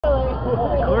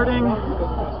Recording.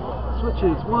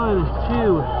 Switches 1,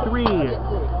 2, 3.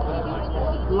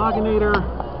 Loginator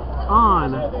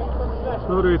on.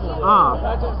 Motors off.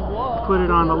 Put it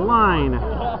on the line.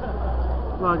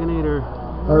 Loginator.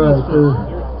 Alright, for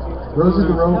Rosie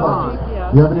the Robot,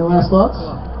 you have any last thoughts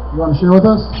you want to share with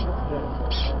us?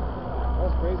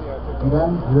 You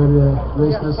done? You ready to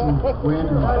race this and win?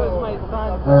 Alright,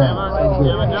 sounds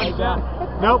good.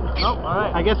 Nope.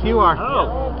 Alright. I guess you are.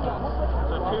 Oh.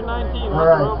 So 219.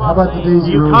 Alright, how about the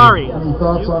Daisy Yukari. Rover? Any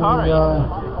thoughts on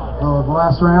the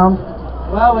last round?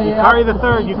 Well, we Yukari the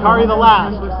third, Yukari the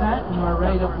last. And we're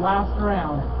ready to blast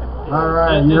around.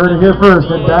 Alright, you heard it here first.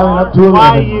 They're dialing up to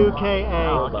 11. YUKA.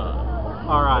 Alright.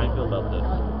 How do you feel about this?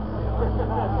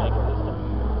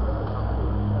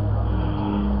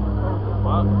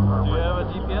 Well, do you have a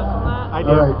GPS on that? I do.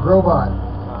 Alright, Robot.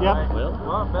 Yep.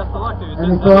 Well, best of luck to you.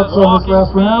 Any thoughts on this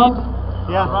last round?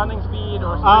 Yeah. Running speed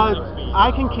or sprinting speed?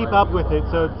 I can keep up with it,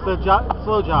 so it's a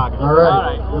slow jog.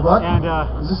 Alright, good luck. And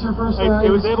is this your first it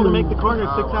was AVC? able to make the corner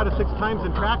 6 out of 6 times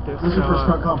in practice. This is your first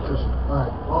competition.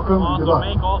 Alright, welcome, good Also luck.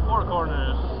 make all 4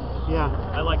 corners. Yeah.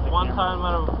 I like one time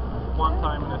out of one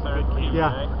time in this area.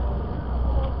 Yeah.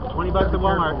 $20 at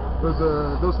Walmart.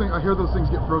 Those things, I hear those things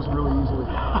get frozen really easily.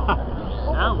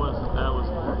 That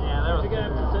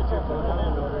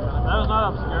was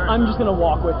not obscure. I'm just gonna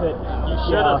walk with it. You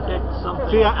should have kicked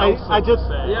something. See, I just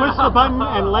pushed the button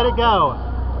and let it go.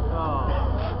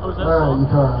 Oh, is that Alright,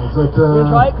 Yukari, is that, You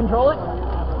wanna try it? Control it?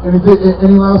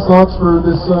 any last thoughts for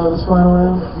this final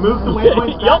round? Move the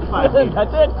waypoints back 5 feet.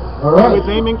 That's it. Alright. It was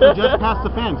aiming for just past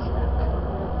the fence.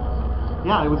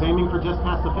 Yeah, it was aiming for just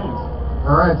past the fence.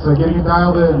 Alright, so getting it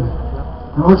dialed in.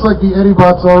 It looks like the Eddie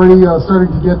Bot's already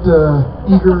starting to get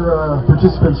eager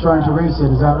participants trying to race it,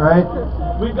 is that right?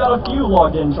 We've got a few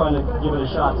logged in trying to give it a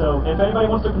shot, so if anybody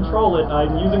wants to control it,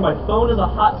 I'm using my phone as a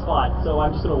hotspot, so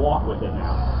I'm just going to walk with it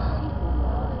now.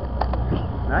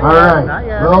 Alright,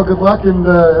 well, good luck, and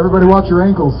everybody watch your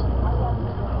ankles.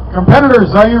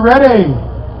 Competitors, are you ready?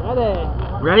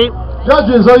 Ready?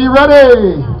 Judges, are you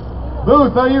ready?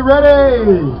 Booth, are you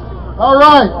ready?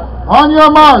 Alright, on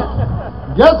your mark,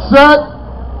 get set,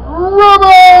 Robot!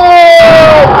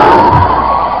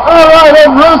 Alright,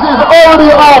 and Rosie's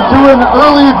already off to an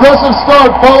early aggressive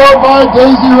start, followed by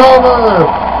Daisy Rover.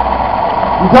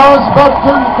 Yukari's about to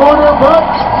turn the corner, but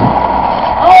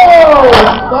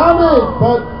found it,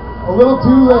 but a little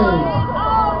too late.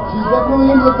 She's getting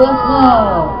really into the fence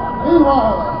now.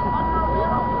 Meanwhile,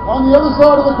 on the other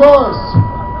side of the course,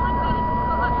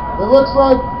 it looks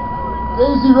like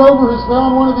Daisy Rover has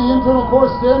found one of the internal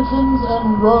course stanchions,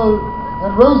 and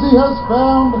Rosie has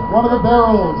found one of the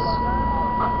barrels.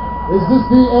 Is this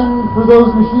the end for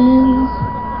those machines?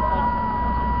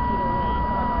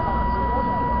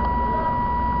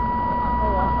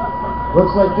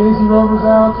 Looks like Daisy Rover's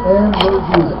out and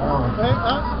Rosie is out.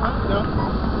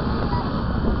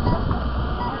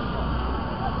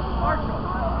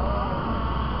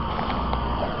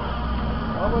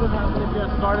 What would have happened if you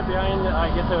had started behind,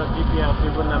 I guess it was GPS,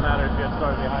 it wouldn't have mattered if you had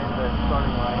started behind the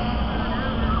starting line.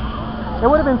 It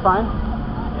would have been fine.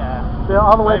 Yeah.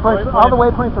 All the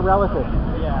waypoints are relative.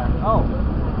 Yeah. Oh.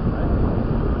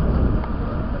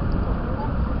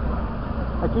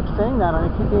 I keep saying that, and I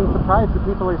keep being surprised that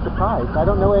people are surprised. I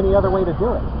don't know any other way to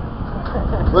do it.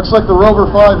 Looks like the Rover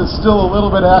 5 is still a little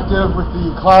bit active with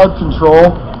the cloud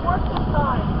control.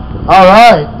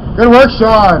 Alright, good work,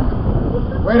 Sean.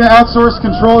 Way to outsource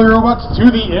control your robots to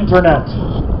the internet.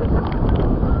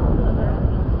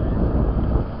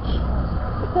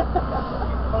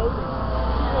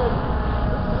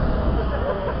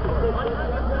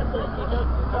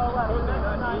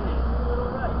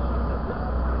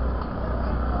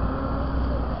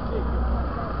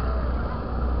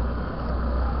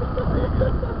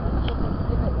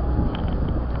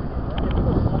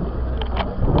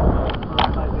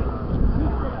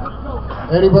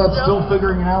 Eddie Bot's still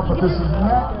figuring it out, but this is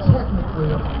not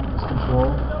technically up to his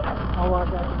control.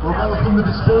 We're going from the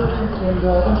dispersion and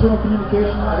internal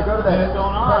communication. What's going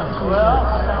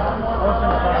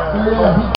on?